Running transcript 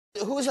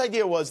Whose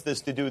idea was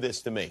this to do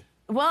this to me?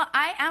 Well,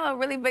 I am a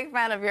really big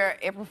fan of your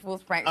April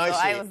Fool's prank, so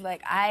I was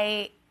like,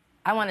 I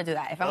want to do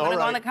that. If I'm going to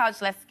go on the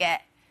couch, let's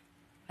get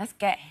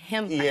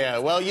him pranked. Yeah,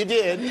 well, you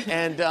did.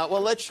 And,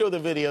 well, let's show the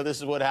video. This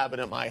is what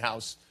happened at my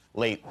house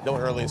early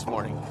this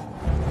morning.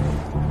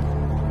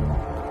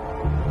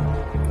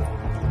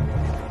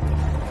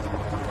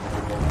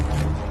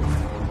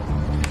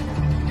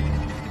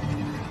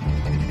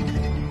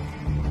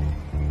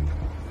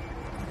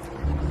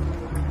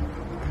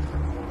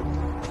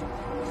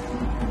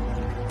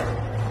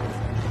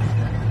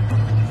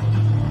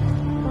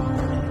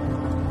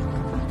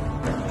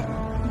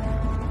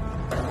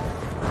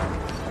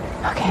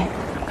 Okay,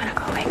 I'm gonna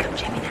go wake up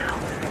Jimmy now.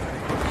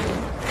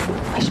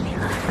 Wish me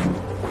luck.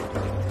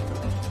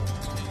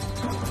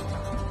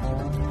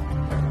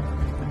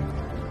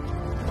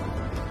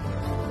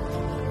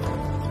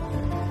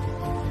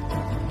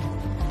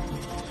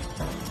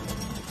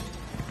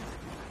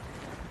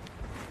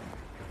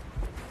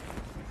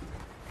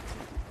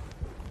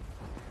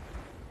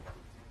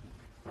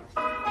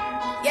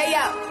 Yeah,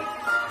 yo.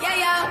 Yeah,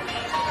 yo.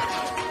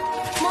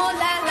 More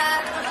la la.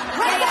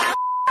 Yeah, yo.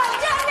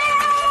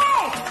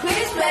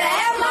 Bitch better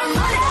have my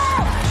money.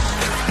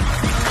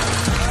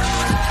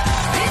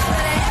 Bitch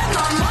better have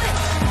my money.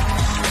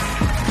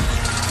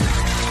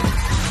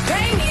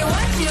 Bring me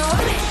what you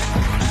want me.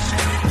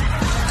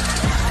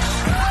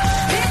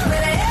 Bitch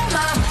better have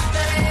my.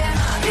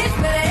 Bitch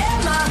better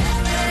have my.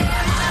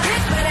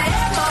 Bitch better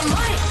have my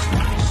money.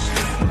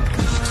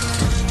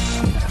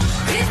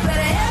 Bitch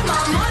better have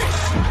my money.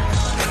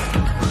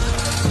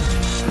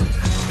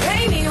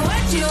 Bring me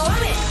what you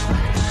want me.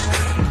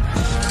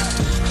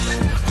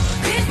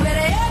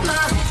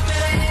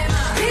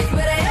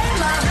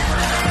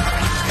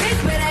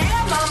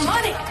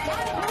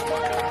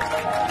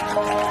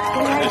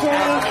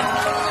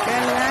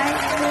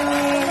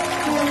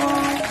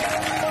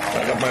 I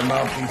got my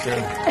mouthpiece in.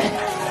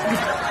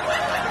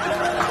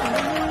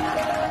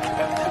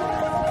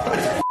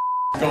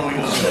 Going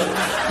on.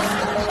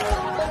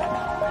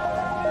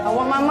 I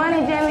want my money,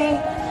 Jimmy.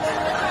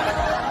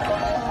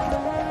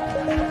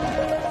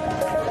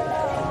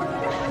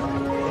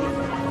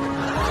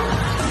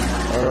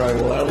 All right,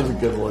 well, that was a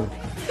good one.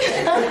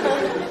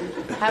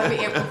 Happy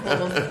April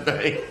Fool's.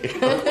 Thank you.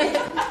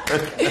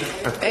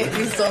 Thank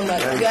you so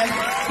much.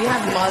 You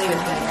have Molly with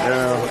me.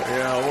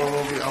 Yeah,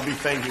 well, I'll be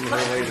thanking her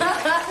later.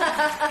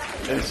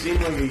 And it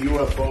seemed like a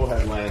UFO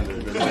had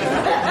landed. I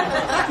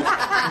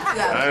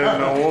didn't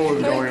know what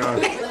was going on.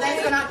 Well,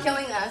 thanks for not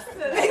killing us.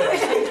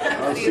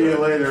 I'll see you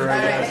later,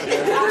 I guess. This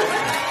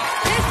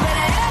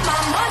better have my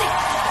money.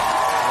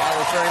 That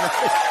was very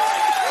nice.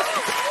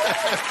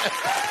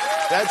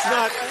 That's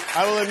not,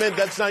 I will admit,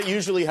 that's not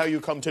usually how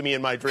you come to me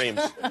in my dreams.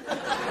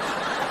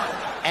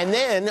 And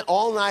then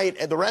all night,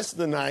 the rest of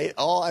the night,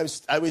 I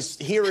was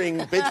hearing,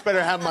 bitch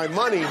better have my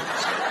money.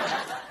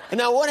 And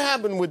now what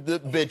happened with the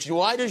bitch?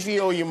 Why does she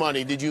owe you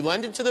money? Did you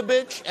lend it to the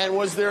bitch? And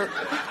was there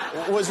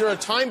a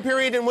time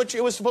period in which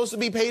it was supposed to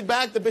be paid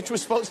back? The bitch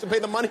was supposed to pay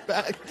the money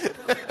back?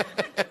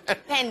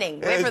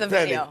 Pending. Wait for the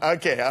video.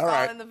 Okay, all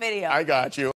right. All in the video. I got you.